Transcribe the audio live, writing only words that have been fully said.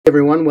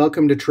Everyone,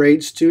 welcome to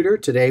Trades Tutor.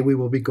 Today we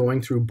will be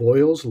going through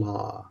Boyles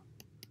Law.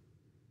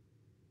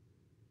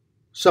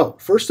 So,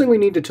 first thing we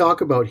need to talk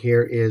about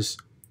here is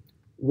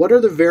what are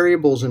the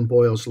variables in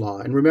Boyles Law?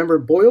 And remember,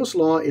 Boyles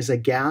Law is a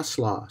gas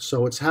law,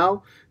 so it's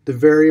how the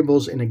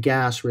variables in a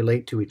gas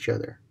relate to each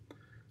other.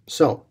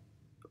 So,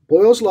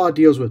 Boyles Law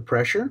deals with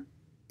pressure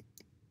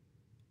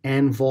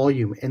and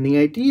volume, and the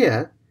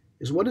idea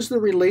is what is the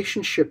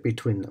relationship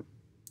between them?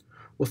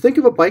 Well, think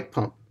of a bike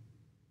pump.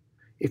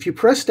 If you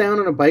press down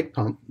on a bike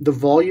pump, the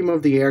volume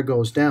of the air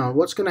goes down.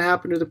 What's going to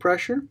happen to the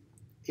pressure?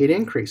 It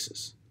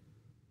increases.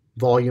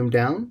 Volume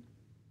down,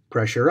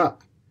 pressure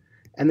up.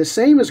 And the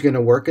same is going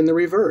to work in the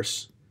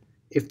reverse.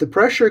 If the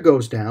pressure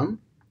goes down,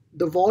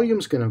 the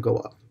volume's going to go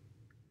up.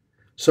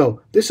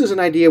 So this is an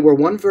idea where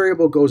one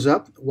variable goes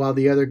up while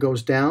the other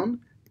goes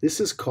down.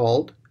 This is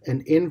called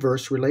an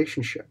inverse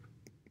relationship.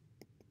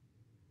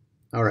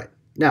 All right,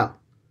 now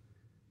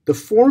the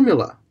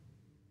formula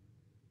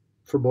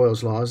for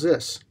Boyles Law is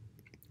this.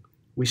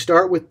 We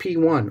start with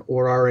P1,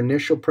 or our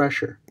initial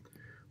pressure.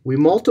 We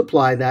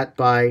multiply that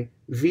by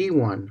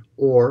V1,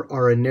 or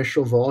our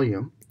initial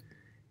volume,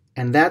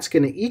 and that's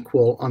going to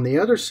equal, on the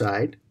other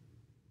side,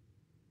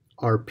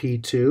 our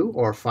P2,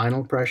 or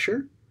final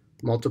pressure,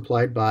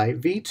 multiplied by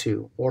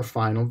V2, or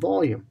final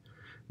volume.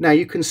 Now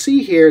you can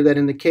see here that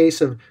in the case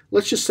of,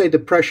 let's just say the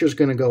pressure is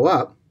going to go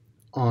up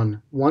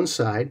on one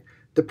side,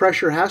 the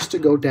pressure has to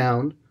go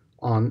down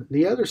on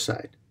the other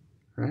side,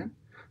 right?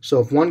 So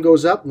if one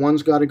goes up,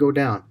 one's got to go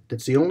down.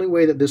 That's the only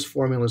way that this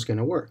formula is going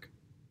to work.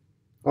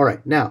 All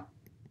right, now,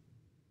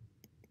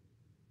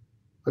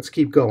 let's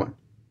keep going.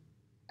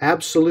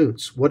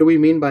 Absolutes, what do we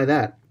mean by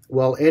that?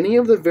 Well, any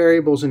of the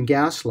variables in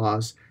gas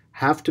laws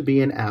have to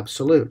be an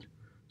absolute.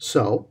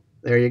 So,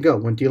 there you go.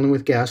 When dealing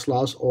with gas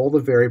laws, all the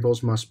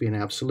variables must be an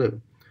absolute.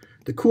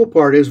 The cool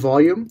part is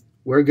volume,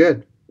 we're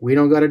good. We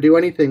don't got to do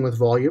anything with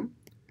volume.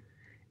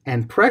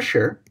 And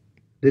pressure,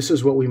 this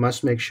is what we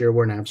must make sure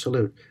we're an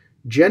absolute.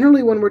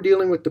 Generally, when we're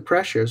dealing with the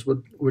pressures,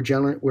 we're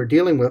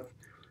dealing with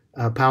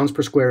pounds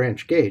per square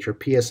inch gauge, or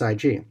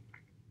PSIG.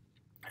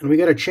 And we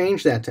got to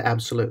change that to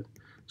absolute.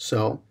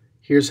 So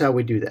here's how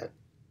we do that.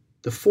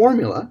 The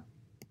formula,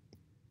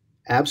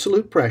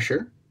 absolute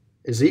pressure,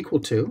 is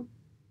equal to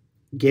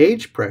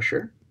gauge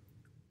pressure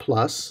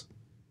plus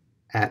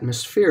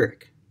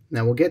atmospheric.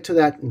 Now we'll get to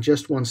that in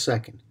just one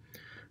second.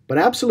 But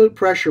absolute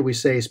pressure, we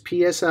say, is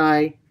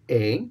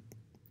PSIA,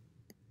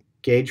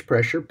 gauge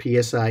pressure,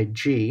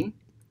 PSIG,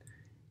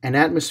 and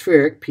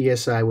atmospheric,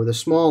 PSI with a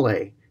small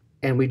a.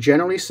 And we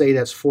generally say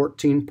that's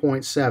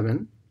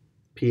 14.7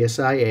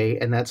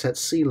 PSIA, and that's at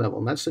sea level.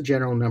 And that's the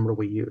general number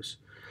we use.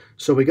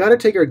 So we got to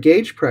take our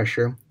gauge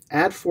pressure,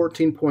 add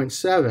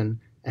 14.7,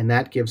 and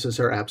that gives us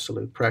our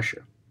absolute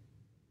pressure.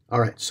 All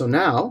right, so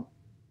now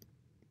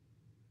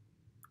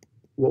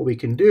what we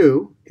can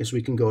do is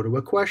we can go to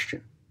a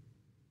question.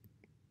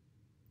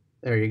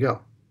 There you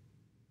go.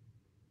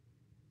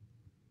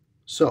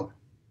 So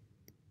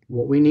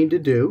what we need to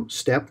do,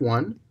 step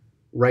one,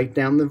 write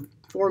down the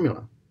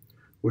formula.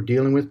 We're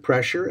dealing with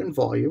pressure and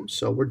volume,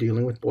 so we're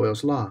dealing with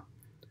Boyles Law.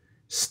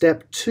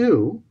 Step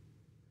two,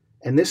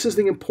 and this is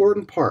the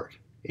important part.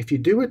 If you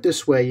do it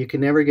this way, you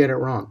can never get it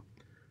wrong.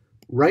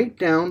 Write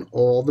down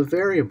all the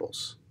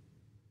variables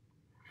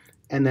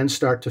and then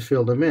start to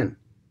fill them in.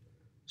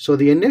 So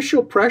the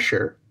initial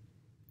pressure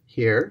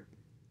here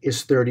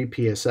is 30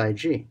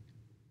 PSIG.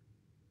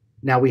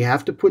 Now we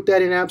have to put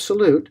that in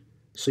absolute,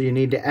 so you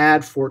need to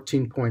add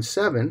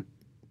 14.7,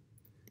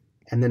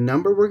 and the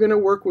number we're going to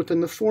work with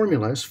in the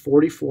formula is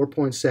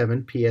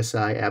 44.7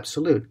 psi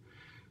absolute.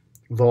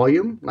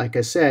 Volume, like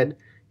I said,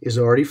 is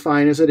already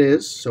fine as it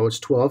is, so it's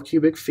 12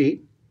 cubic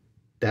feet.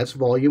 That's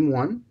volume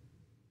 1.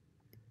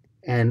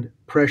 And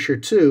pressure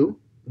 2,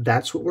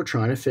 that's what we're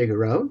trying to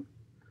figure out.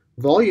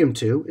 Volume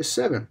 2 is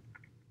 7.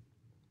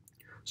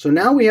 So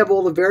now we have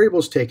all the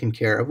variables taken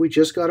care of. We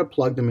just got to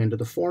plug them into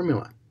the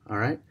formula, all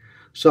right?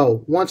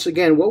 So once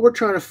again, what we're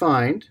trying to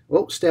find,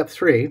 step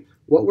 3,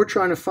 what we're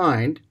trying to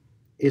find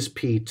is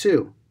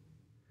P2.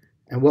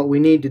 And what we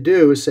need to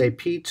do is say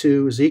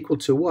P2 is equal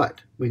to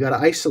what? We got to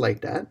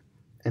isolate that,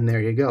 and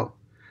there you go.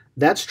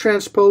 That's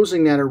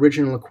transposing that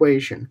original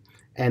equation.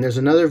 And there's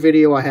another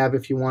video I have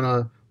if you want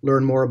to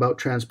learn more about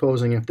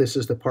transposing, if this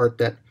is the part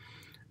that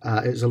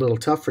is a little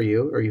tough for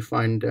you or you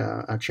find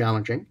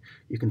challenging.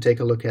 You can take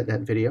a look at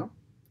that video.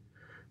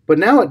 But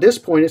now at this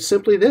point, it's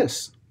simply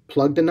this.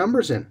 Plug the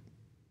numbers in.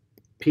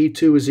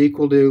 P2 is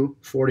equal to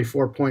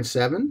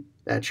 44.7,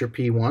 that's your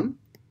P1,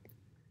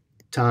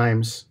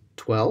 times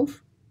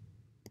 12,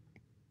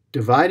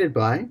 divided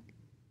by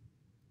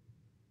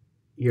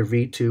your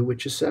V2,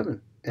 which is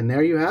 7. And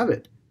there you have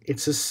it.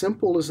 It's as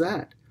simple as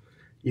that.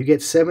 You get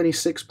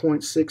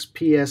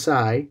 76.6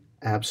 psi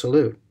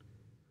absolute.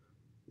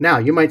 Now,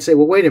 you might say,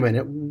 well, wait a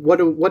minute,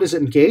 what is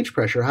it in gauge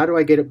pressure? How do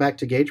I get it back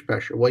to gauge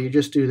pressure? Well, you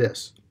just do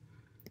this.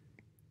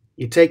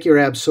 You take your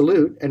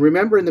absolute, and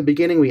remember in the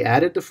beginning we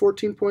added the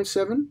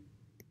 14.7?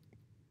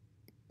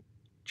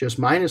 Just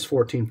minus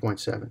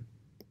 14.7.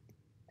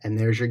 And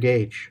there's your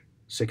gauge,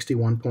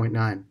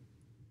 61.9.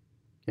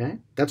 Okay?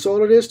 That's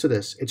all it is to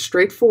this. It's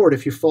straightforward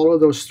if you follow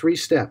those 3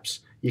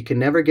 steps. You can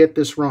never get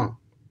this wrong.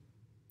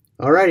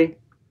 Alrighty.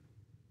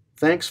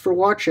 Thanks for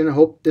watching. I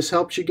hope this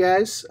helps you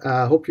guys.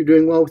 I hope you're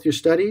doing well with your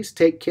studies.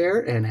 Take care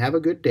and have a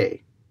good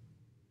day.